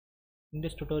In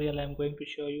this tutorial I am going to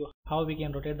show you how we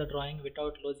can rotate the drawing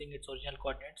without losing its original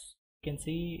coordinates. You can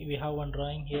see we have one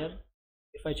drawing here.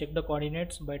 If I check the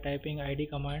coordinates by typing id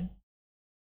command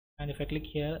and if I click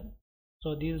here,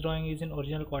 so this drawing is in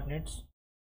original coordinates.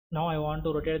 Now I want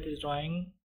to rotate this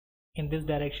drawing in this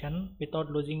direction without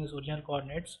losing its original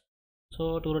coordinates.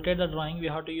 So to rotate the drawing we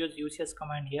have to use UCS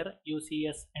command here,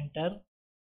 UCS enter.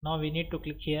 Now we need to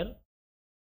click here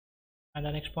and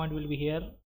the next point will be here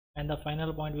and the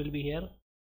final point will be here.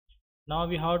 Now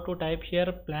we have to type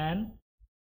here plan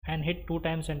and hit 2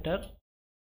 times enter.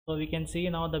 So we can see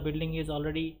now the building is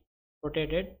already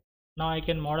rotated. Now I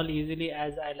can model easily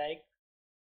as I like.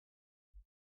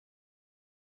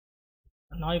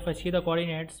 Now if I see the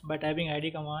coordinates by typing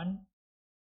id command,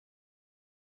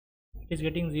 it is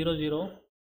getting 0 0.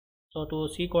 So to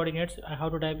see coordinates I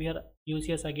have to type here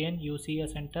UCS again,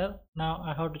 UCS enter. Now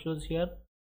I have to choose here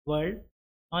world.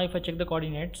 Now if I check the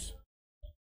coordinates,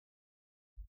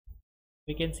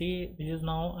 we can see this is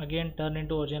now again turned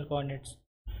into original coordinates.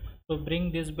 To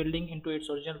bring this building into its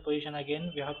original position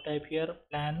again, we have to type here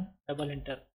plan double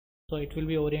enter. So it will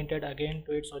be oriented again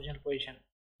to its original position.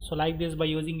 So like this, by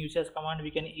using UCS command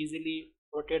we can easily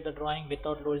rotate the drawing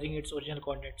without losing its original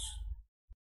coordinates.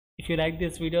 If you like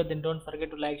this video, then don't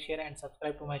forget to like, share and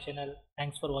subscribe to my channel.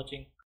 Thanks for watching.